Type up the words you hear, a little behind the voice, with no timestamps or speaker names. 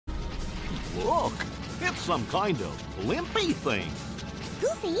Look, it's some kind of blimpy thing.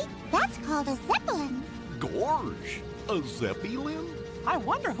 Goofy, that's called a zeppelin. Gorge, a Zeppelin? I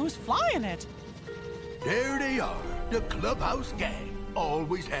wonder who's flying it. There they are, the Clubhouse gang.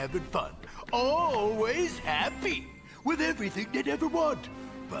 Always having fun, always happy, with everything they'd ever want.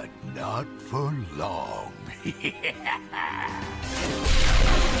 But not for long.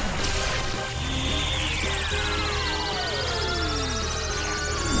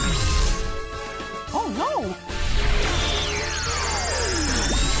 Oh no!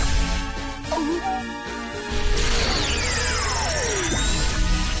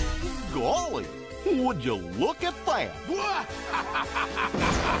 Golly, would you look at that?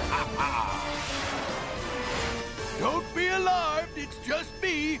 Don't be alarmed, it's just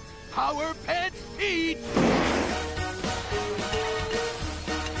me, Power Pants Pete.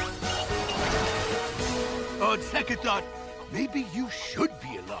 On second thought, maybe you should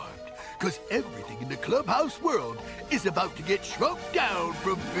be alarmed, because everything in the Clubhouse world is about to get shrunk down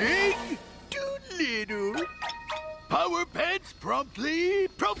from big to little. Power Pants promptly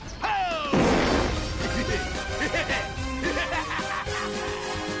propel!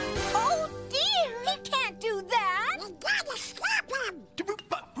 Oh, dear! He can't do that! You gotta stop him!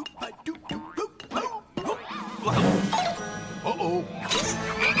 Uh-oh.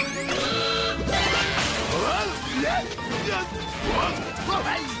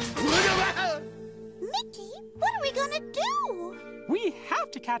 Mickey, what are we gonna do? We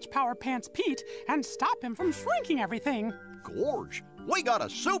have to catch Power Pants Pete and stop him from shrinking everything. Gorge, we gotta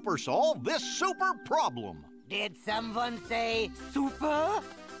super solve this super problem. Did someone say super?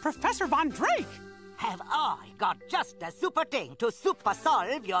 Professor Von Drake! Have I got just the super thing to super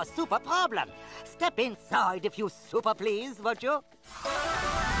solve your super problem? Step inside if you super please, won't you?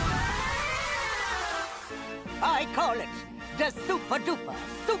 I call it the super duper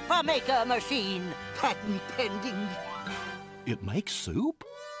super maker machine. Patent pending. It makes soup?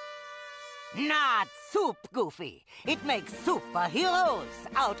 Not soup, Goofy. It makes superheroes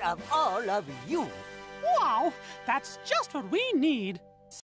out of all of you. Wow, that's just what we need.